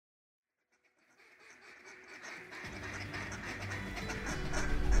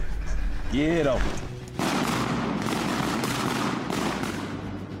Get 'em.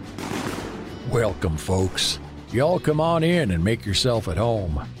 Welcome, folks. Y'all come on in and make yourself at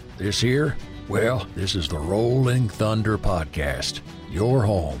home. This here, well, this is the Rolling Thunder Podcast, your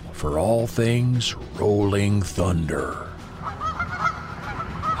home for all things Rolling Thunder.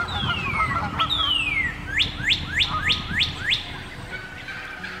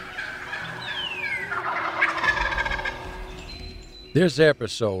 This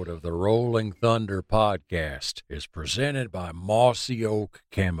episode of the Rolling Thunder Podcast is presented by Mossy Oak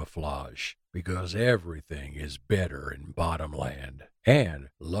Camouflage, because everything is better in Bottomland, and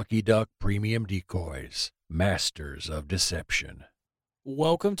Lucky Duck Premium Decoys, masters of deception.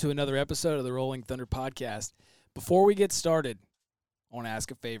 Welcome to another episode of the Rolling Thunder Podcast. Before we get started, I want to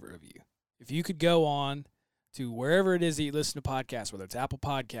ask a favor of you. If you could go on to wherever it is that you listen to podcasts, whether it's Apple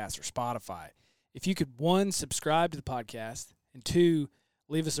Podcasts or Spotify, if you could, one, subscribe to the podcast, and two,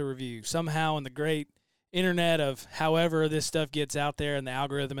 leave us a review. Somehow in the great internet of however this stuff gets out there and the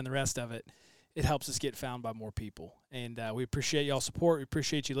algorithm and the rest of it, it helps us get found by more people. And we appreciate y'all's support. We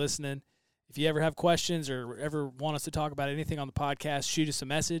appreciate you listening. If you ever have questions or ever want us to talk about anything on the podcast, shoot us a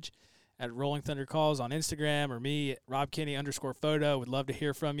message at Rolling Thunder Calls on Instagram or me at RobKenny_photo. We'd love to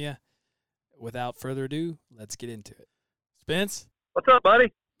hear from you. Without further ado, let's get into it. Spence? What's up,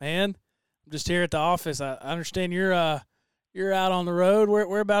 buddy? Man, I'm just here at the office. I understand you're out on the road.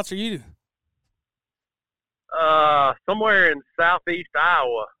 Whereabouts are you? Somewhere in southeast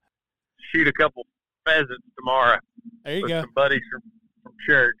Iowa. Shoot a couple pheasants tomorrow. There you with go. Some buddies from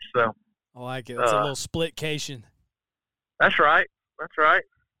church. So I like it. It's a little splitcation. That's right. That's right.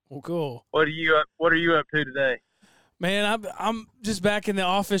 Well, cool. What are you up to today? Man, I'm just back in the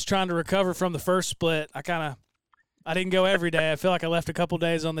office trying to recover from the first split. I didn't go every day. I feel like I left a couple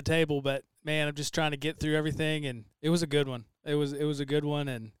days on the table, but man, I'm just trying to get through everything, and it was a good one. It was a good one,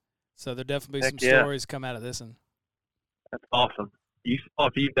 and so there'll definitely be some stories come out of this one. That's awesome. You saw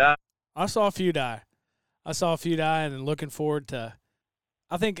a few die? I saw a few die, and then looking forward to.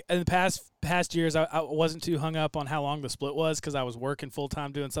 I think in the past years, I wasn't too hung up on how long the split was because I was working full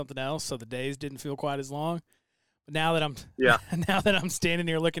time doing something else, so the days didn't feel quite as long. But now that I'm standing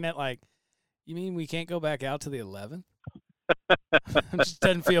here looking at like, you mean we can't go back out to the 11th? It just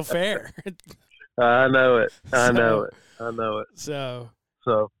doesn't feel fair. I know it. I know it. So,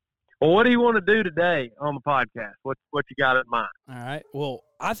 well, what do you want to do today on the podcast? What you got in mind? All right. Well,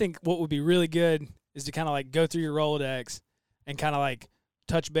 I think what would be really good is to kind of like go through your Rolodex and kind of like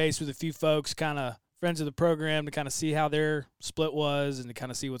touch base with a few folks, kind of friends of the program, to kind of see how their split was and to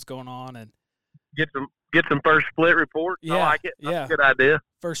kind of see what's going on and get some first split reports. Yeah, I like it. That's a good idea.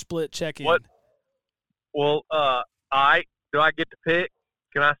 First split check-in. What? Well, do I get to pick?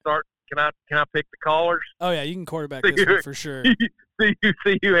 Can I start? Can I pick the callers? Oh yeah, you can quarterback this one for sure. See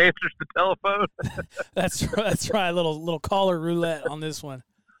who answers the telephone. That's right. Little caller roulette on this one.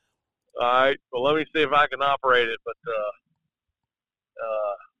 All right. Well, let me see if I can operate it, but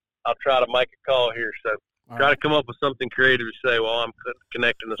I'll try to make a call here. So try to come up with something creative to say while I'm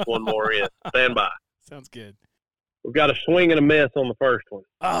connecting this one more in. Stand by. Sounds good. We've got a swing and a miss on the first one.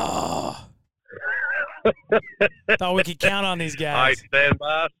 Oh. Thought we could count on these guys. All right, stand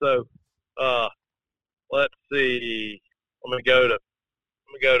by. So, let's see. I'm gonna go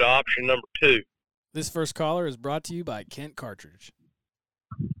to option number 2. This first caller is brought to you by Kent Cartridge.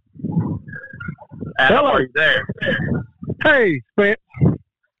 Adam, are you there? Hey, Spence.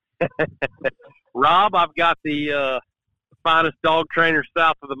 Rob, I've got the finest dog trainer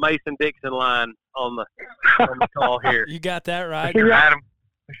south of the Mason-Dixon line on the call here. You got that right. Mr.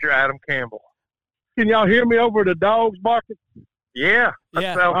 Adam Campbell. Can y'all hear me over the dogs barking? Yeah.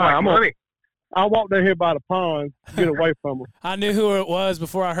 That sounds like money. I walked down here by the pond, get away from them. I knew who it was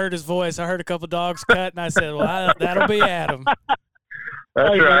before I heard his voice. I heard a couple dogs cut, and I said, "Well, that'll be Adam."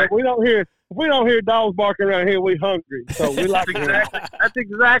 That's right. Man, we don't hear dogs barking around here. We hungry, so we like That's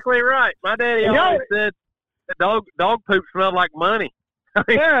exactly right. My daddy always said the dog poop smelled like money.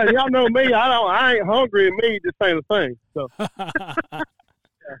 Yeah, y'all know me. I ain't hungry, and me just ain't a thing. So.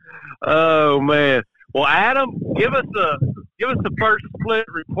 Oh man. Well, Adam, give us the first split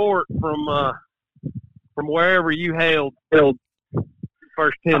report from wherever you hailed the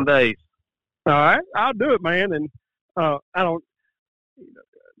first 10 days. All right, I'll do it, man. And I don't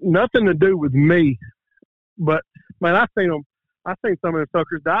nothing to do with me, but man, I seen some of the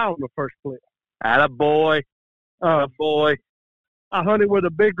suckers die on the first split. Attaboy. Boy. I hunted with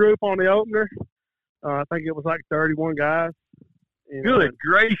a big group on the opener. I think it was like 31 guys. And, good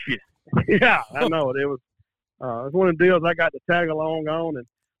gracious. Yeah, I know it. It was one of the deals I got to tag along on, and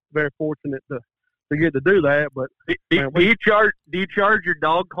very fortunate to to get to do that. But do you charge your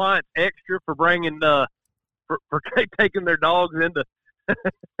dog clients extra for bringing for taking their dogs into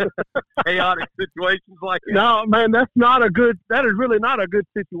chaotic situations like that? No, man, that is really not a good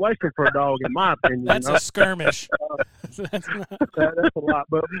situation for a dog, in my opinion. That's a skirmish. That's a lot.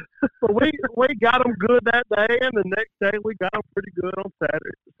 But we got them good that day, and the next day we got them pretty good on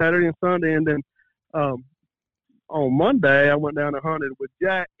Saturday and Sunday. And then on Monday I went down and hunted with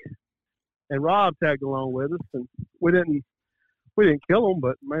Jack, and Rob tagged along with us, and we didn't kill them,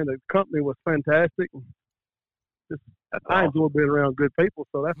 but man, the company was fantastic. I enjoy being around good people,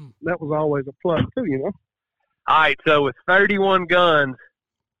 so that was always a plus too, you know. All right, so with 31 guns,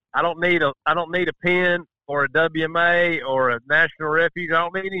 I don't need a pin or a WMA or a National Refuge. I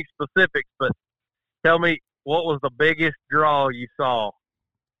don't need any specifics, but tell me, what was the biggest draw you saw?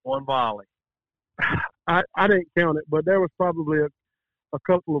 One volley. I didn't count it, but there was probably a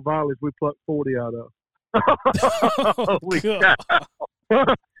couple of volleys we plucked 40 out of. Holy cow.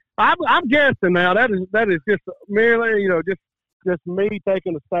 I'm guessing now. That is just merely, just me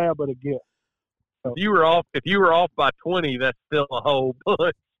taking a stab at a gift. So, if you were off by 20, that's still a whole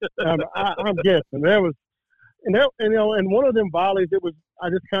bunch. I'm guessing there was, and one of them volleys, I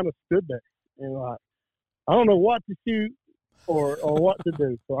just kind of stood there, and I don't know what to shoot or what to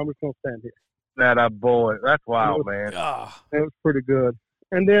do, so I'm just gonna stand here. Boy, that's wild, man. It was pretty good.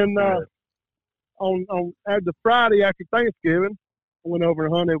 And then on the Friday after Thanksgiving, I went over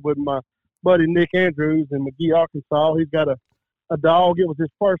and hunted with my buddy Nick Andrews in McGee, Arkansas. He's got a dog. It was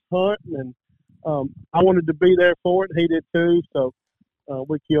his first hunt, and I wanted to be there for it. He did too. So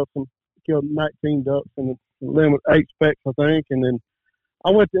we killed 19 ducks and then with 8 specks, I think. And then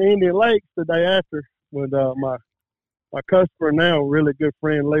I went to Indian Lakes the day after with my customer now, really good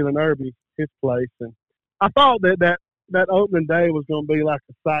friend Leland Irby, his place. And I thought that opening day was going to be like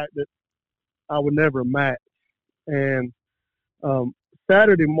a sight that I would never match. And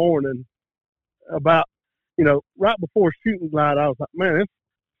Saturday morning, about, right before shooting light, I was like, man, there's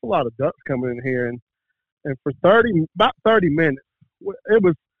a lot of ducks coming in here. And for about 30 minutes, it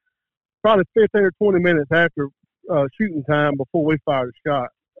was probably 15 or 20 minutes after shooting time before we fired a shot.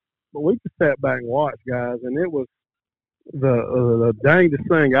 But we just sat back and watched, guys, and it was the dangest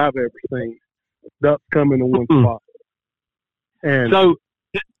thing I've ever seen. Ducks coming in one spot. And so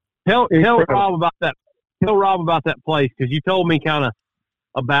tell Rob about that. Tell Rob about that place, because you told me kind of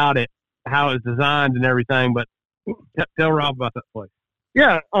about it, how it's designed and everything. But tell Rob about that place.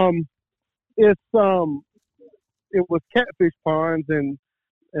 Yeah, it was catfish ponds, and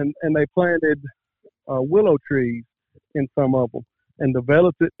they planted willow trees in some of them and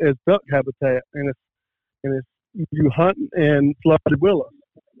developed it as duck habitat. And it's you hunt and flooded willows,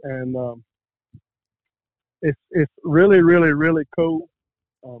 and it's really, really, really cool.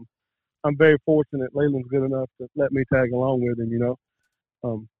 I'm very fortunate Leland's good enough to let me tag along with him,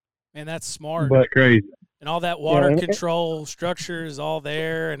 Man, that's smart. But crazy. And all that water control structure is all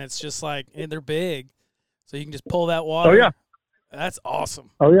there, and it's just like, and they're big, so you can just pull that water. Oh yeah, that's awesome.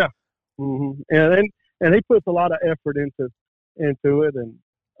 Oh yeah, and he puts a lot of effort into it, and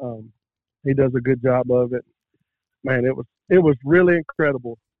he does a good job of it. Man, it was really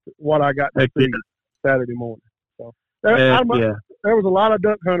incredible what I got to see Saturday morning. So there was a lot of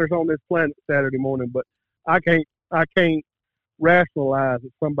duck hunters on this planet Saturday morning, but I can't rationalize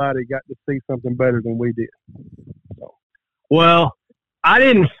that somebody got to see something better than we did. So. Well, I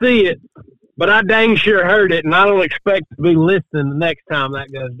didn't see it, but I dang sure heard it, and I don't expect to be listening the next time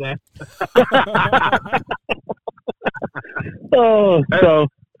that goes down. So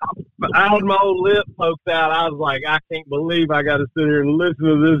I had my old lip poked out. I was like, I can't believe I got to sit here and listen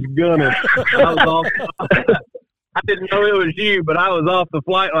to this gunning. I didn't know it was you, but I was off the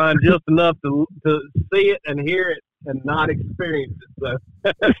flight line just enough to see it and hear it and not experience it.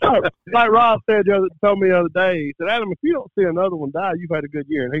 So, like Rob told me the other day, he said, Adam, if you don't see another one die, you've had a good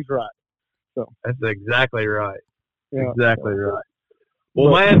year, and he's right. So that's exactly right. Yeah, exactly right.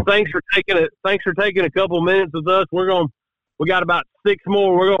 Well, man, thanks for taking a couple minutes with us. We got about 6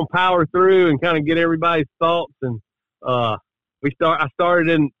 more. We're gonna power through and kind of get everybody's thoughts. And I started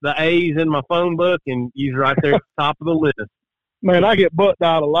in the A's in my phone book, and he's right there at the top of the list. Man, I get butt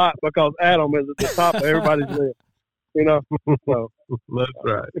dialed a lot because Adam is at the top of everybody's list. So that's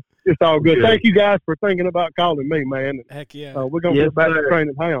right. It's all good. Thank you guys for thinking about calling me, man. Heck yeah. We're gonna get back to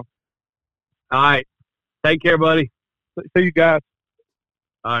training hounds. All right. Take care, buddy. See you guys.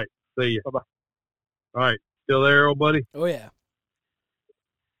 All right. See you. Bye-bye. All right. Still there, old buddy? Oh, yeah.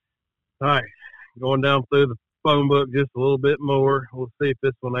 All right. Going down through the phone book just a little bit more. We'll see if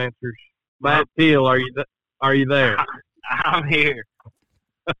this one answers. Matt Teal, are you there? I'm here.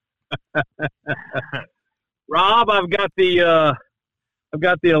 Bob, I've got the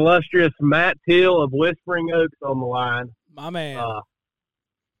illustrious Matt Teal of Whispering Oaks on the line. My man.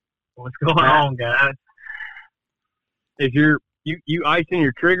 What's going on, guys? Is you icing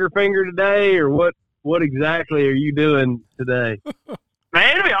your trigger finger today, or what exactly are you doing today?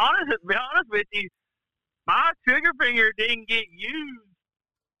 Man, to be honest with you, my trigger finger didn't get used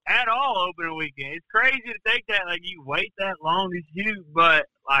at all opening weekend. It's crazy to think that, like, you wait that long to shoot, but,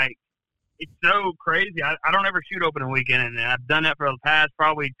 like, it's so crazy. I don't ever shoot opening weekend, and I've done that for the past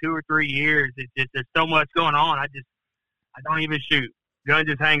probably 2 or 3 years. It's just there's so much going on. I don't even shoot. Gun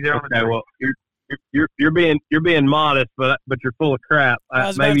just hangs there on the tree. Well, you're being modest, but you're full of crap.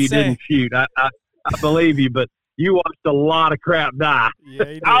 Maybe you didn't shoot. I believe you, but you watched a lot of crap die. Yeah,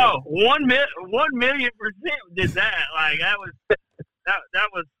 you did. Oh, 1,000,000% did that. Like that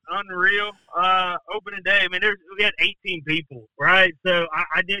was unreal. Opening day. I mean, we had 18 people, right? So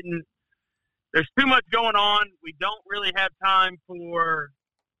I didn't. There's too much going on. We don't really have time for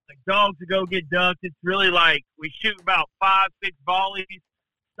like dogs to go get ducks. It's really like we shoot about 5, 6 volleys,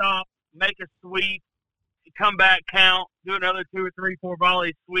 stop, make a sweep, come back, count, do another 2 or 3, 4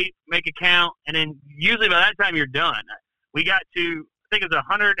 volleys, sweep, make a count, and then usually by that time you're done. We got to, I think it was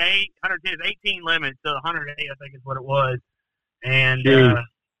 108, 110, 18 limits, so 108 I think is what it was, and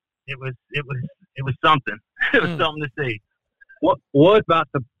it was something. It was something to see. What about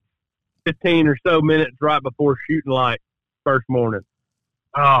the 15 or so minutes right before shooting light first morning?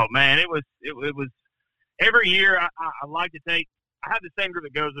 Oh man, it was every year. I like to take. I have the same group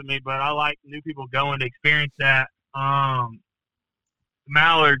that goes with me, but I like new people going to experience that.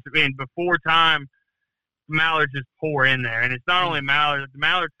 Mallards, I mean, before time, mallards just pour in there, and it's not only mallards. The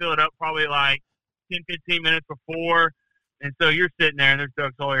mallards fill it up probably like 10, 15 minutes before, and so you're sitting there and there's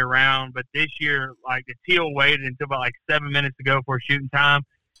ducks all the way around. But this year, like the teal waited until about like 7 minutes to go for shooting time.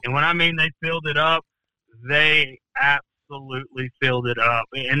 And when I mean they filled it up, they absolutely filled it up,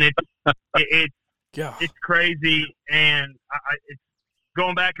 and it's crazy. And it's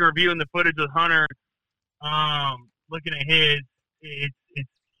going back and reviewing the footage with Hunter, looking at his,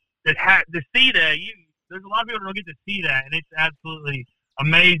 to see that there's a lot of people who don't get to see that, and it's absolutely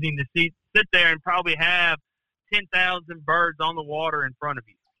amazing to sit there and probably have 10,000 birds on the water in front of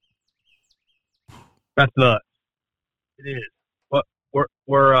you. That's nuts. It is.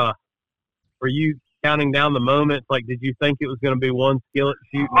 Were you counting down the moments? Like, did you think it was going to be one skillet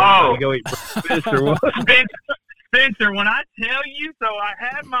shoot and go eat breakfast or what? Spencer, when I tell you, so I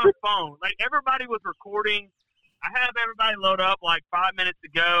had my phone. Like, everybody was recording. I have everybody load up like 5 minutes to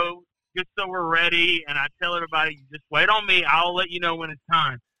go, just so we're ready. And I tell everybody, just wait on me. I'll let you know when it's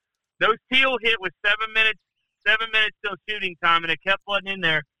time. Those teal hit with 7 minutes till shooting time, and it kept flooding in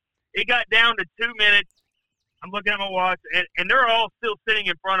there. It got down to 2 minutes. I'm looking at my watch, and they're all still sitting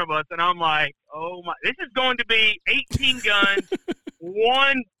in front of us, and I'm like, oh my, this is going to be 18 guns,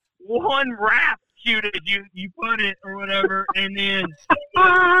 one raft shoot as you put it or whatever, and then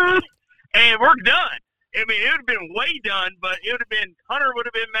and we're done. I mean, it would have been way done, but it would have been, Hunter would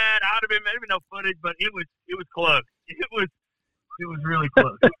have been mad, I would have been mad, no footage, but it was close. It was really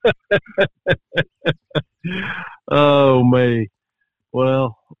close. Oh me.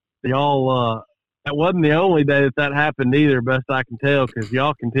 Well, y'all that wasn't the only day that happened either, best I can tell, because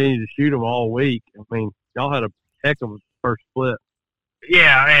y'all continued to shoot them all week. I mean, y'all had a heck of a first split.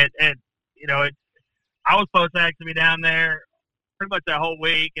 Yeah, and you know, I was supposed to actually be down there pretty much that whole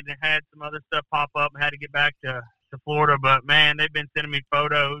week, and then had some other stuff pop up and had to get back to Florida. But, man, they've been sending me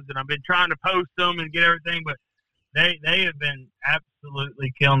photos, and I've been trying to post them and get everything, but they have been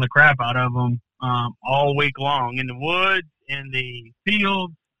absolutely killing the crap out of them all week long in the woods, in the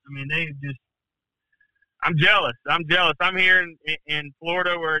fields. I mean, they just – I'm jealous. I'm here in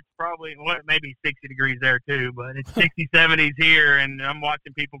Florida where it's probably maybe 60 degrees there too, but it's 60, 70s here, and I'm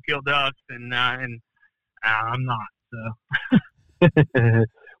watching people kill ducks, and I'm not. So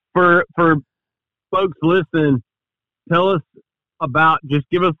for folks listening, tell us about. Just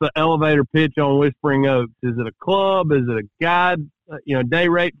give us the elevator pitch on Whispering Oaks. Is it a club? Is it a guide? Day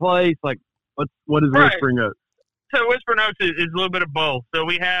rate place? Like what is right. Whispering Oaks? So Whispering Oaks is a little bit of both. So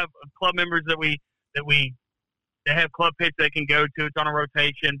we have club members that they have club pits they can go to. It's on a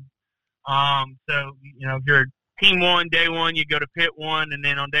rotation. So, if you're team 1, day 1, you go to pit 1, and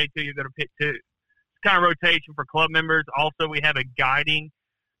then on day 2, you go to pit 2. It's kind of rotation for club members. Also, we have a guiding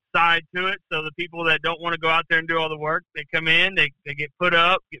side to it. So the people that don't want to go out there and do all the work, they come in, they get put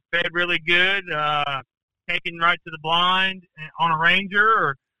up, get fed really good, taken right to the blind on a Ranger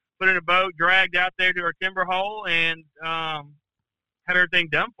or put in a boat, dragged out there to our timber hole, and have everything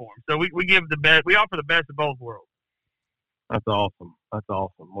done for them. So we give the best. We offer the best of both worlds. That's awesome.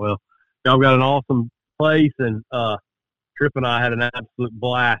 Well, y'all got an awesome place, and Tripp and I had an absolute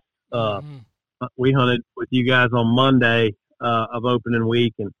blast. We hunted with you guys on Monday of opening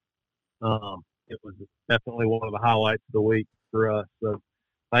week, and it was definitely one of the highlights of the week for us. So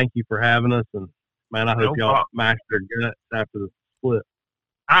thank you for having us, and man, I hope y'all mashed their guts after the split.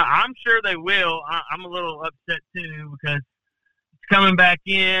 I'm sure they will. I'm a little upset too because it's coming back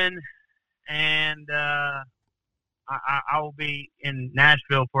in, and I will be in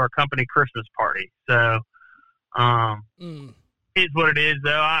Nashville for a company Christmas party. So it's what it is,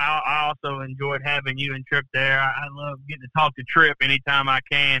 though. I also enjoyed having you and Tripp there. I love getting to talk to Tripp anytime I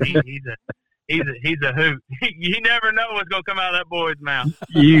can. He's a hoot. You never know what's gonna come out of that boy's mouth.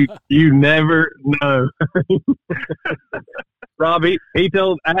 You never know. Robbie, he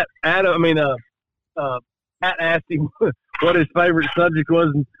told Adam. Pat asked him what his favorite subject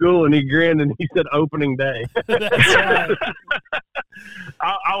was in school, and he grinned and he said opening day. That's right.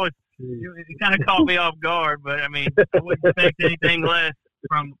 It kind of caught me off guard, but I wouldn't expect anything less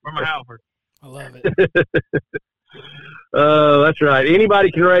from a Halford. I love it. That's right.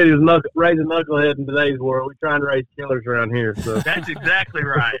 Anybody can raise a knucklehead in today's world. We try and raise killers around here. So that's exactly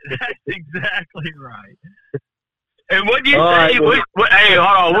right. That's exactly right. And what did you say? Right, hey,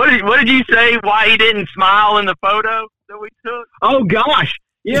 hold on. What did you say? Why he didn't smile in the photo that we took? Oh gosh,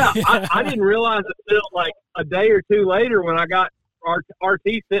 yeah. I didn't realize it until like a day or two later when I got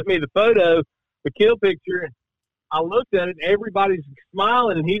RT sent me the photo, the kill picture, and I looked at it. And everybody's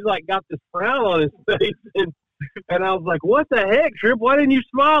smiling, and he's like got this frown on his face, and I was like, "What the heck, Tripp? Why didn't you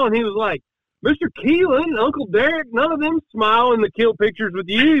smile?" And he was like, "Mr. Keelan, Uncle Derek, none of them smile in the kill pictures with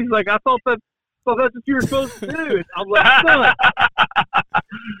you." He's like, "I thought that's what you were supposed to do." I was like,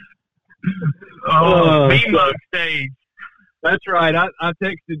 "Son." Mean Mug stage. That's right. I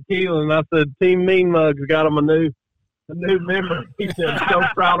texted Keelan and I said, "Team Mean Mug's got him a new member." He said, "So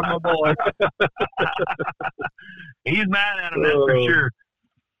proud of my boy." He's mad at him, that's for sure.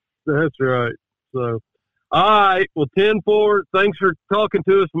 That's right. So, all right. Well, 10-4. Thanks for talking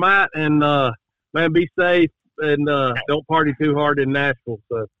to us, Matt. And, man, be safe and don't party too hard in Nashville.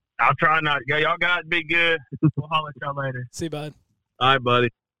 So I'll try not to. Y'all guys be good. We'll holler at y'all later. See you, bud. All right, buddy.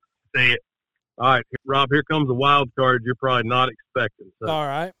 See you. All right, Rob, here comes a wild card you're probably not expecting. So. All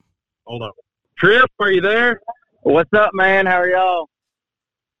right. Hold on. Tripp, are you there? What's up, man? How are y'all?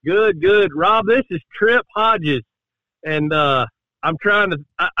 Good, good. Rob, this is Tripp Hodges. And I'm trying to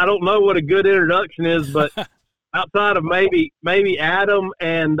 – I don't know what a good introduction is, but outside of maybe Adam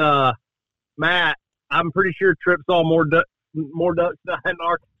and Matt, I'm pretty sure Tripp saw more ducks in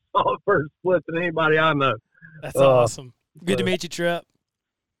Arkansas first split than anybody I know. That's awesome. Good to meet you, Tripp.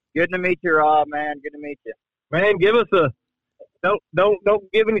 Good to meet you, Rob, man. Good to meet you. Man, give us a don't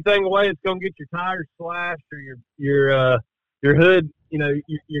give anything away. It's gonna get your tires slashed or your hood,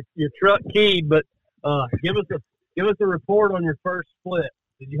 your truck keyed. But give us a report on your first split.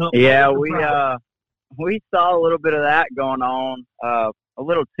 Did you hunt? Yeah, we saw a little bit of that going on, a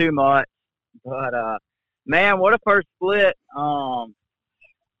little too much. But man, what a first split!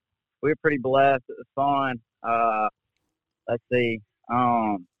 We were pretty blessed. It was fun. Let's see.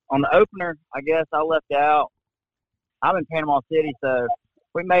 On the opener, I guess I left out. I'm in Panama City, so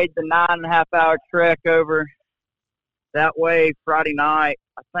we made the 9.5-hour trek over that way Friday night.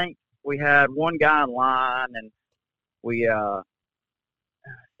 I think we had one guy in line, and we,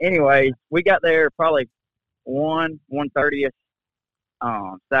 anyways, we got there probably 1:30ish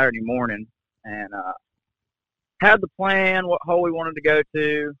Saturday morning, and had the plan, what hole we wanted to go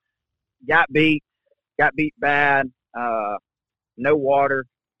to. Got beat bad. No water.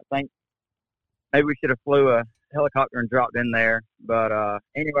 I think maybe we should have flew a helicopter and dropped in there. But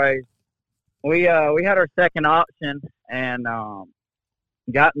anyways, we had our second option and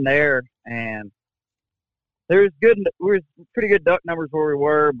got in there, and there was pretty good duck numbers where we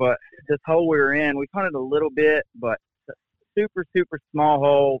were, but this hole we were in, we hunted a little bit, but super, super small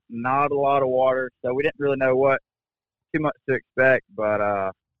hole, not a lot of water, so we didn't really know too much to expect. But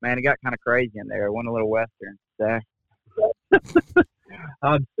man, it got kind of crazy in there. It went a little western. So.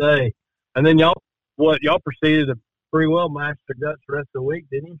 I'd say. And then y'all proceeded to pretty well match their guts the rest of the week,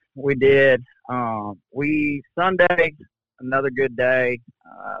 didn't you? We did. Sunday, another good day.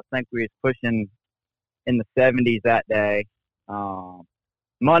 I think we was pushing in the 70s that day.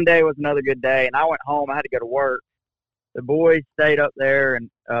 Monday was another good day, and I went home. I had to go to work. The boys stayed up there,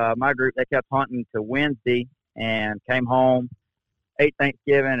 and my group, they kept hunting to Wednesday and came home, ate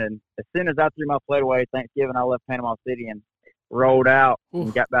Thanksgiving, and as soon as I threw my plate away Thanksgiving, I left Panama City and rolled out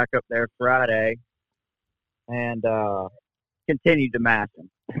and got back up there Friday and continued to mash them.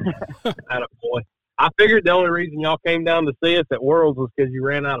 Attaboy. I figured the only reason y'all came down to see us at Worlds was because you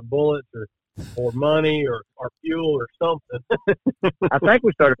ran out of bullets or or money or fuel or something. I think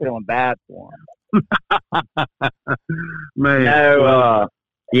we started feeling bad for him. Man. No,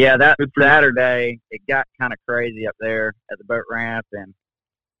 yeah, that Saturday it got kind of crazy up there at the boat ramp, and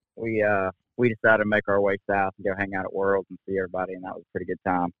we decided to make our way south and go hang out at Worlds and see everybody, and that was a pretty good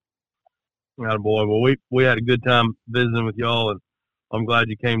time. Attaboy. Well, we had a good time visiting with y'all, and I'm glad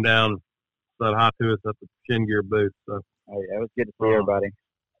you came down and said hi to us at the Shin Gear booth. So. Oh yeah, it was good to see everybody.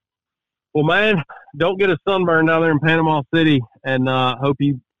 Well, man, don't get a sunburn down there in Panama City, and hope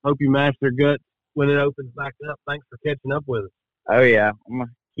you mash their guts when it opens back up. Thanks for catching up with us. Oh yeah, I'm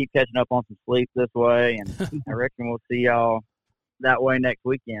gonna keep catching up on some sleep this way, and I reckon we'll see y'all that way next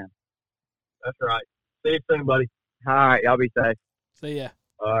weekend. That's right. See you soon, buddy. All right, y'all be safe. See ya.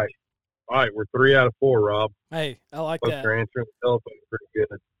 All right, we're 3 out of 4, Rob. Hey, I like Folks that. are answering the telephone pretty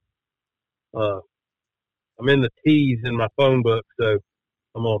good. I'm in the T's in my phone book, so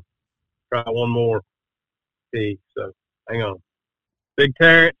I'm gonna try one more T. So hang on. Big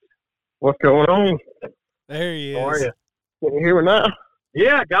Terance, what's going on? There he is. How are you? Can you hear me now?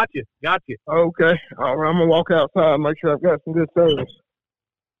 Yeah, got you. Okay. All right, I'm going to walk outside and make sure I've got some good service.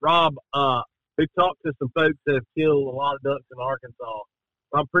 Rob, we talked to some folks that have killed a lot of ducks in Arkansas.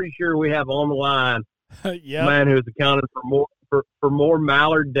 I'm pretty sure we have on the line Yep. a man who has accounted for more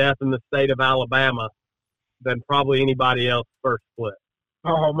mallard death in the state of Alabama than probably anybody else first split.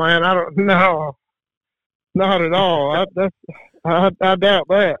 Oh, man, I don't know. Not at all. I doubt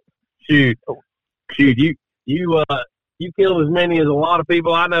that. Shoot, you killed as many as a lot of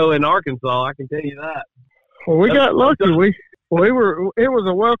people I know in Arkansas. I can tell you that. Well, we got lucky. We were. It was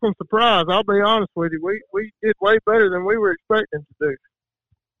a welcome surprise. I'll be honest with you. We did way better than we were expecting to do.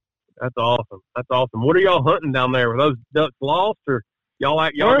 That's awesome. What are y'all hunting down there? Were those ducks lost, or y'all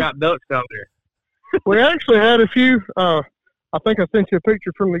got ducks down there? We actually had a few. I think I sent you a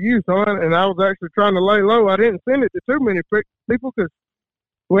picture from the youth hunt, and I was actually trying to lay low. I didn't send it to too many people because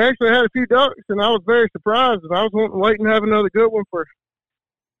we actually had a few ducks, and I was very surprised. And I was wanting to wait and have another good one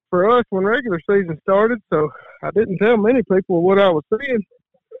for us when regular season started. So I didn't tell many people what I was seeing.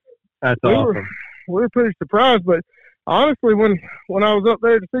 That's awesome. We were pretty surprised, but honestly, when I was up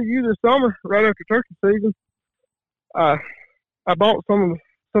there to see you this summer, right after turkey season, I bought some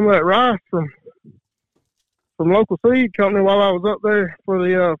of that rice from local seed company while I was up there for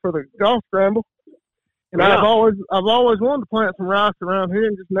the golf scramble. And yeah. I've always wanted to plant some rice around here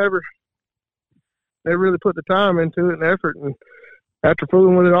and just never really put the time into it and effort. And after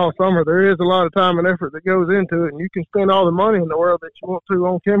fooling with it all summer, there is a lot of time and effort that goes into it, and you can spend all the money in the world that you want to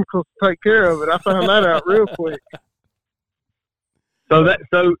on chemicals to take care of it. I found that out real quick.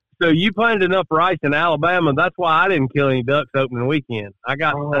 So you planted enough rice in Alabama. That's why I didn't kill any ducks opening weekend. I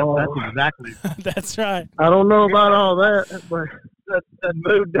got that's exactly. That's right. I don't know about all that, but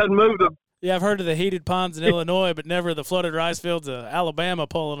doesn't move them. Yeah, I've heard of the heated ponds in Illinois, but never the flooded rice fields of Alabama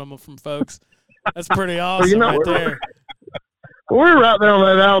pulling them from folks. That's pretty awesome right there. We're right there on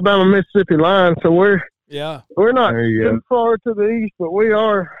that Alabama-Mississippi line, so we're not too far to the east, but we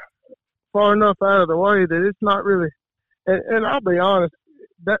are far enough out of the way that it's not really. And I'll be honest,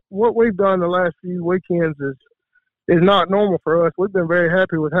 that what we've done the last few weekends is not normal for us. We've been very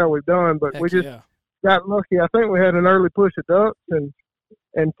happy with how we've done, but we just got lucky. I think we had an early push of ducks,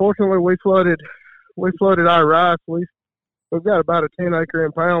 and fortunately we flooded our rice. We've got about a 10-acre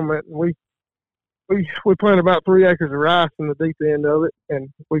impoundment, and we planted about 3 acres of rice in the deep end of it, and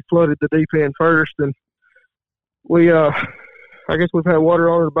we flooded the deep end first. And I guess we've had water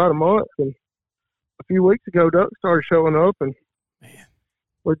on it about a month, and a few weeks ago ducks started showing up, and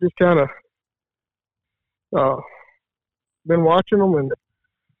we're just kind of been watching them. And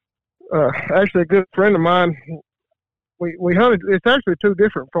actually a good friend of mine, we hunted. It's actually 2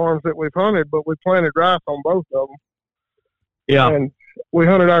 different farms that we've hunted, but we planted rice on both of them. Yeah. And we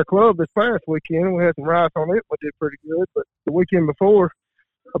hunted our club this past weekend. We had some rice on it. We did pretty good. But the weekend before,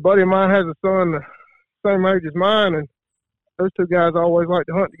 a buddy of mine has a son the same age as mine, and those 2 guys always like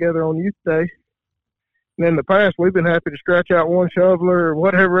to hunt together on youth day. And in the past, we've been happy to scratch out one shoveler or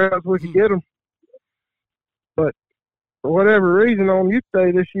whatever else we could get them. But for whatever reason, on youth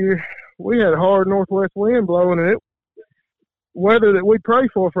day this year, we had a hard northwest wind blowing, and it weather that we pray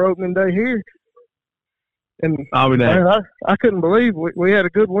for opening day here. And man, I couldn't believe we had a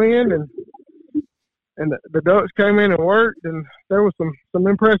good wind, and the ducks came in and worked, and there was some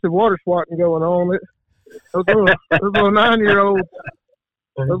impressive water swatting going on. Those little 9-year-olds.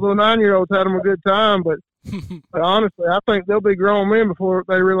 Those little 9-year-olds had them a good time, but honestly, I think they'll be grown men before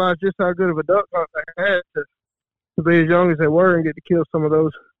they realize just how good of a duck hunt they had to be as young as they were and get to kill some of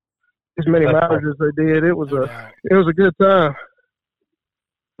those, as many mallards as they did. It was a good time.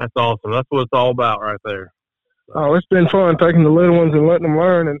 That's awesome. That's what it's all about right there. Oh, it's been fun taking the little ones and letting them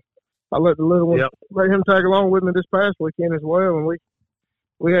learn, and I let the little ones let him tag along with me this past weekend as well, and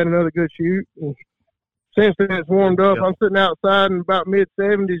we had another good shoot. And since then, it's warmed up. I'm sitting outside in about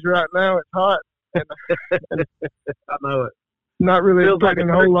mid-70s right now. It's hot. And I know it. Not really expecting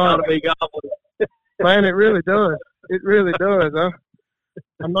a whole lot. Of Man, it really does. It really does.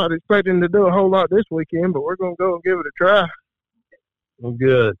 I'm not expecting to do a whole lot this weekend, but we're going to go and give it a try. Well,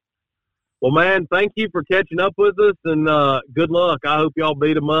 good. Well, man, thank you for catching up with us, and good luck. I hope y'all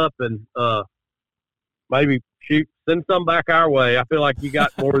beat them up and maybe send some back our way. I feel like you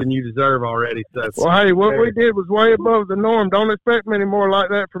got more than you deserve already. So, well, hey, what we did was way above the norm. Don't expect many more like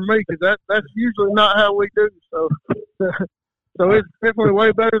that from me, because that's usually not how we do. So, so it's definitely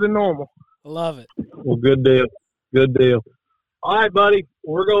way better than normal. Love it. Well, good deal. Good deal. All right, buddy.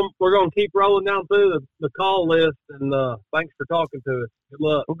 We're gonna keep rolling down through the call list, and thanks for talking to us. Good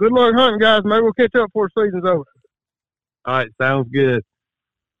luck. Well, good luck hunting, guys. Maybe we'll catch up before the season's over. All right, sounds good.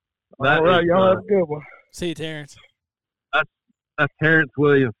 All right, y'all have a good one. See you, Terance. That's Terance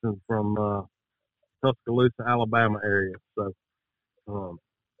Williamson from Tuscaloosa, Alabama area. So,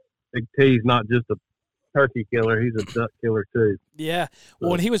 Big T's not just a turkey killer; he's a duck killer too. Yeah.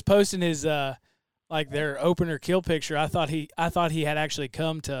 Well, when he was posting his their opener kill picture, I thought he had actually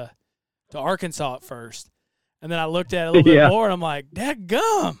come to Arkansas at first, and then I looked at it a little bit more, and I'm like,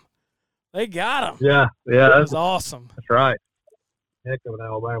 "Dadgum, they got him." Yeah, that was awesome. That's right. Heck of an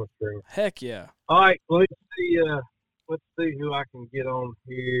Alabama string. Heck yeah. All right, let's see who I can get on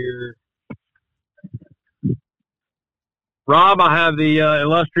here. Rob, I have the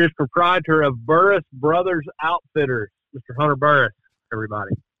illustrious proprietor of Burrus Brothers Outfitters, Mr. Hunter Burrus.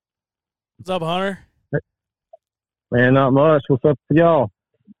 Everybody. What's up, Hunter? Man, not much. What's up with y'all?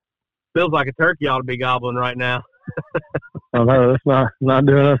 Feels like a turkey ought to be gobbling right now. I know that's not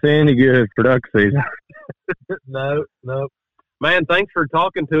doing us any good for duck season. No. Man, thanks for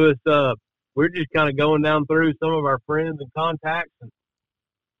talking to us. We're just kind of going down through some of our friends and contacts, and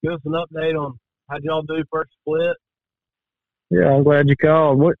give us an update on how'd y'all do first split. Yeah, I'm glad you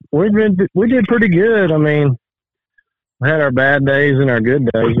called. We did pretty good. I mean, we had our bad days and our good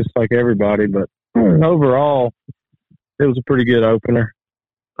days, just like everybody. But overall, it was a pretty good opener.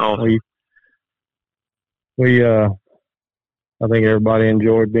 Awesome. We I think everybody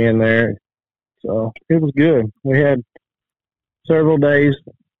enjoyed being there, so it was good. We had several days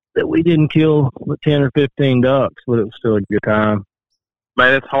that we didn't kill 10 or 15 ducks, but it was still a good time.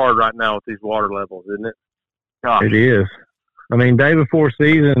 Man, it's hard right now with these water levels, isn't it? Gosh. It is. I mean, day before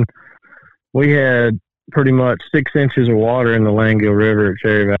season, we had pretty much 6 inches of water in the Langell River at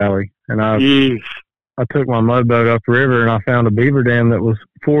Cherry Valley. And I took my mud boat up the river, and I found a beaver dam that was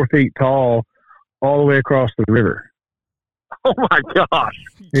 4 feet tall all the way across the river. Oh, my gosh.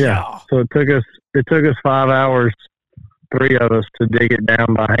 Yeah. So it took us 5 hours, 3 of us, to dig it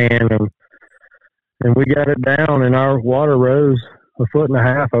down by hand. And we got it down, and our water rose 1.5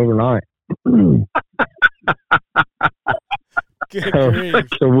 foot overnight.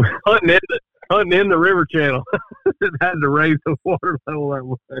 So hunting in the river channel. It had to raise the water level that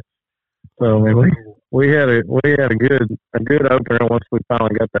way. So I mean, we had a good opener once we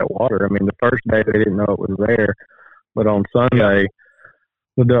finally got that water. I mean, the first day they didn't know it was there, but on Sunday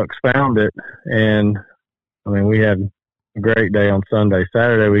the ducks found it, and I mean, we had a great day on Sunday.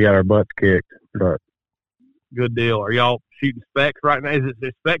 Saturday we got our butts kicked, but good deal. Are y'all shooting specs right now? Is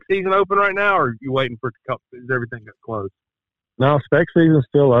the spec season open right now, or are you waiting for it to come? Is everything closed? No, spec season's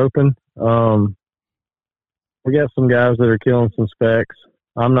still open. We got some guys that are killing some specs.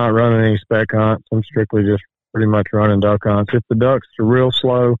 I'm not running any spec hunts. I'm strictly just pretty much running duck hunts. If the ducks are real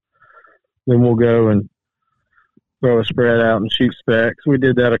slow, then we'll go and throw a spread out and shoot specs. We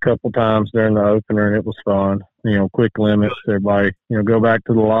did that a couple times during the opener, and it was fun. You know, quick limits. Everybody, go back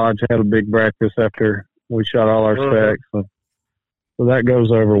to the lodge, had a big breakfast after we shot all our specs. So that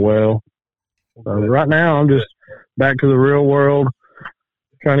goes over well. So right now, I'm just back to the real world,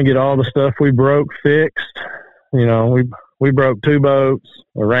 trying to get all the stuff we broke fixed. You know, we broke 2 boats,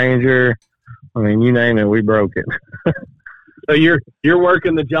 a Ranger. I mean, you name it, we broke it. So you're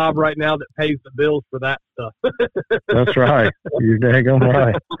working the job right now that pays the bills for that stuff. That's right. You're daggone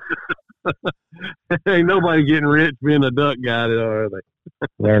right. Ain't nobody getting rich being a duck guy, are they?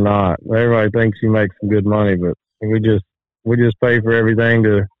 They're not. Everybody thinks you make some good money, but we just pay for everything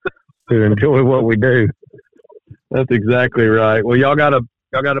to enjoy what we do. That's exactly right. Well, y'all got a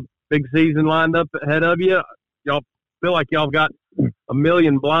big season lined up ahead of you. Y'all feel like y'all got 1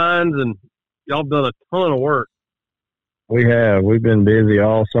 million blinds, and y'all done a ton of work. We have. We've been busy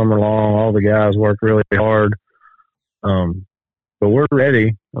all summer long. All the guys work really hard. but we're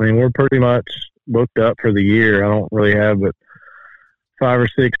ready. I mean, we're pretty much booked up for the year. I don't really have but 5 or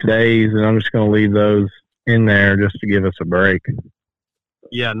 6 days, and I'm just going to leave those in there just to give us a break.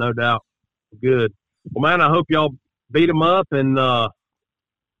 Yeah, no doubt. Good. Well, man, I hope y'all beat them up and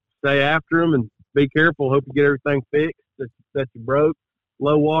stay after them and be careful. Hope you get everything fixed that you broke.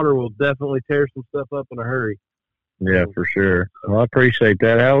 Low water will definitely tear some stuff up in a hurry. Yeah, for sure. Well, I appreciate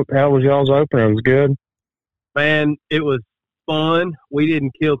that. How was y'all's opener? It was good? Man, it was fun. We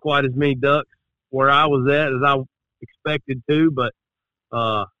didn't kill quite as many ducks where I was at as I expected to, but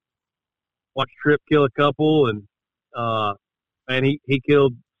watched Tripp kill a couple, and he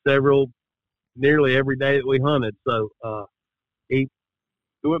killed several nearly every day that we hunted. So he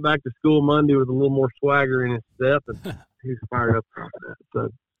went back to school Monday with a little more swagger in his step, and he's fired up about that.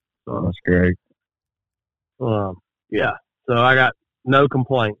 So that's great. Yeah. So I got no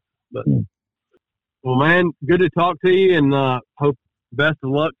complaints. But well, man, good to talk to you, and hope best of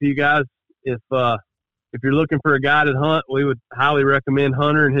luck to you guys. If you're looking for a guided hunt, we would highly recommend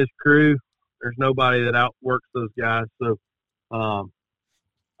Hunter and his crew. There's nobody that outworks those guys. So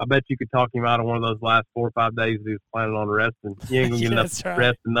I bet you could talk him out of one of those last 4 or 5 days that he was planning on resting. He ain't going to get enough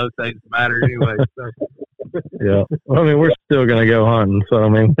rest in those days to matter anyway. So. Yeah. Well, I mean, we're still going to go hunting, so, I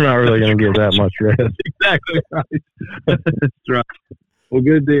mean, we're not really going to get that much rest. Exactly right. That's right. Well,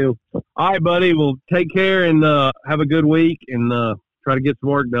 good deal. All right, buddy. Well, take care and have a good week and try to get some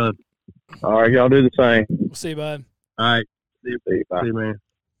work done. All right, y'all do the same. We'll see you, bud. All right. See you, man.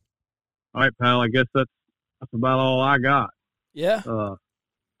 All right, pal. I guess that's about all I got. Yeah.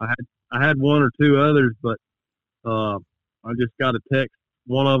 I had 1 or 2 others, but I just got a text.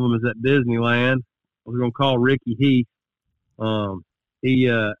 One of them is at Disneyland. I was going to call Ricky Heath.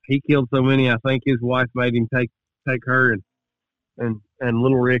 He killed so many. I think his wife made him take her and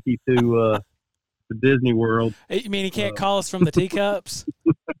little Ricky to Disney World. You mean he can't call us from the teacups?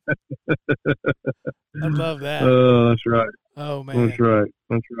 I love that. Oh, that's right. Oh, man. That's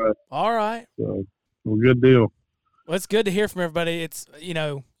right. All right. So, well, good deal. Well, it's good to hear from everybody. It's,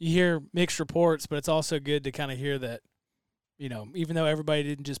 you hear mixed reports, but it's also good to kind of hear that, even though everybody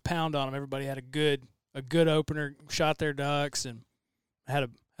didn't just pound on them, everybody had a good opener, shot their ducks, and had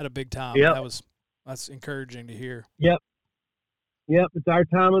a big time. Yep. That's encouraging to hear. Yep. It's our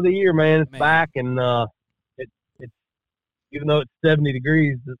time of the year, man. It's back, and it's even though it's 70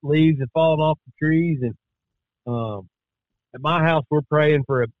 degrees, the leaves have fallen off the trees, and at my house we're praying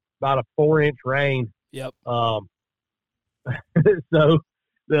for about a 4-inch rain. Yep. So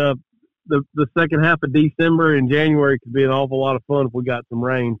the second half of December and January could be an awful lot of fun if we got some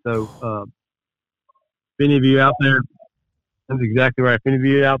rain. So if any of you out there, that's exactly right. If any of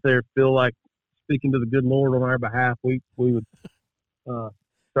you out there feel like speaking to the good Lord on our behalf, we would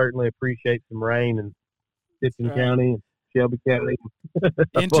certainly appreciate some rain in Stitchen County and Shelby County.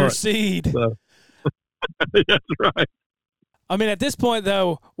 Intercede. So, that's right. I mean, at this point,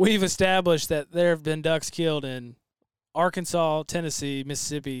 though, we've established that there have been ducks killed in Arkansas, Tennessee,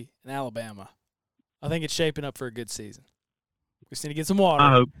 Mississippi, and Alabama. I think it's shaping up for a good season. We just need to get some water.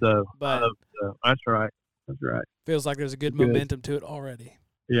 I hope so. But That's right. Feels like there's a good momentum to it already.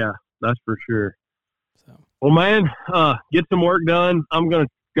 Yeah, that's for sure. So, well, man, get some work done. I'm going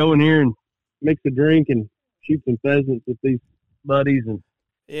to go in here and mix a drink and shoot some pheasants with these buddies. And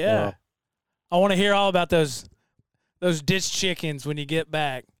yeah. I want to hear all about those ditch chickens when you get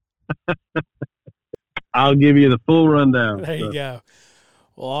back. I'll give you the full rundown. There you go.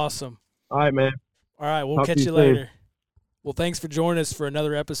 Well, awesome. All right, man. All right, we'll catch you later. Well, thanks for joining us for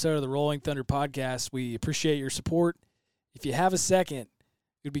another episode of the Rolling Thunder Podcast. We appreciate your support. If you have a second, it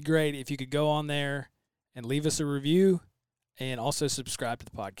would be great if you could go on there and leave us a review and also subscribe to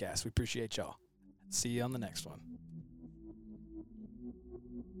the podcast. We appreciate y'all. See you on the next one.